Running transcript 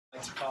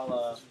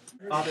Call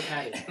Father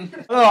Patty.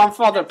 Hello, I'm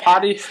Father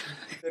Patty.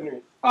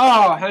 Henry.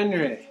 Oh,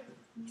 Henry.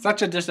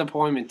 Such a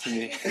disappointment to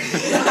me.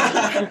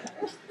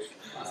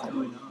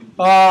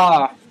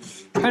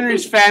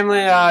 Henry's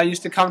family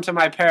used to come to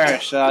my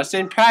parish,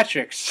 St.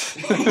 Patrick's.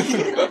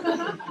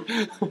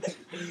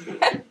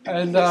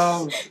 And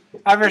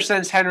ever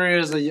since Henry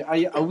was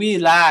a wee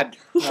lad,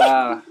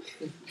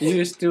 he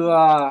used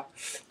to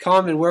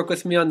come and work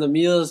with me on the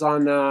meals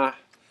on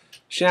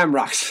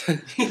Shamrocks.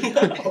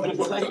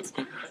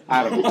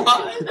 I don't know.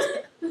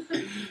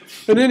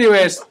 But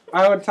anyways,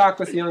 I would talk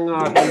with young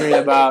Henry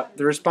about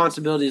the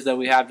responsibilities that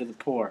we have to the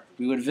poor.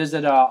 We would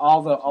visit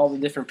all the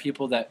different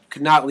people that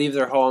could not leave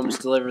their homes,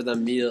 deliver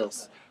them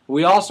meals.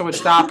 We also would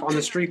stop on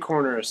the street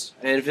corners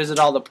and visit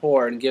all the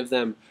poor and give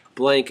them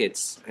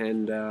blankets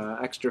and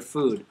extra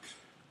food.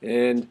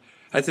 And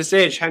at this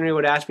age, Henry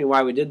would ask me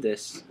why we did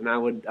this, and I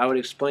would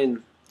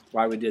explain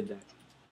why we did that.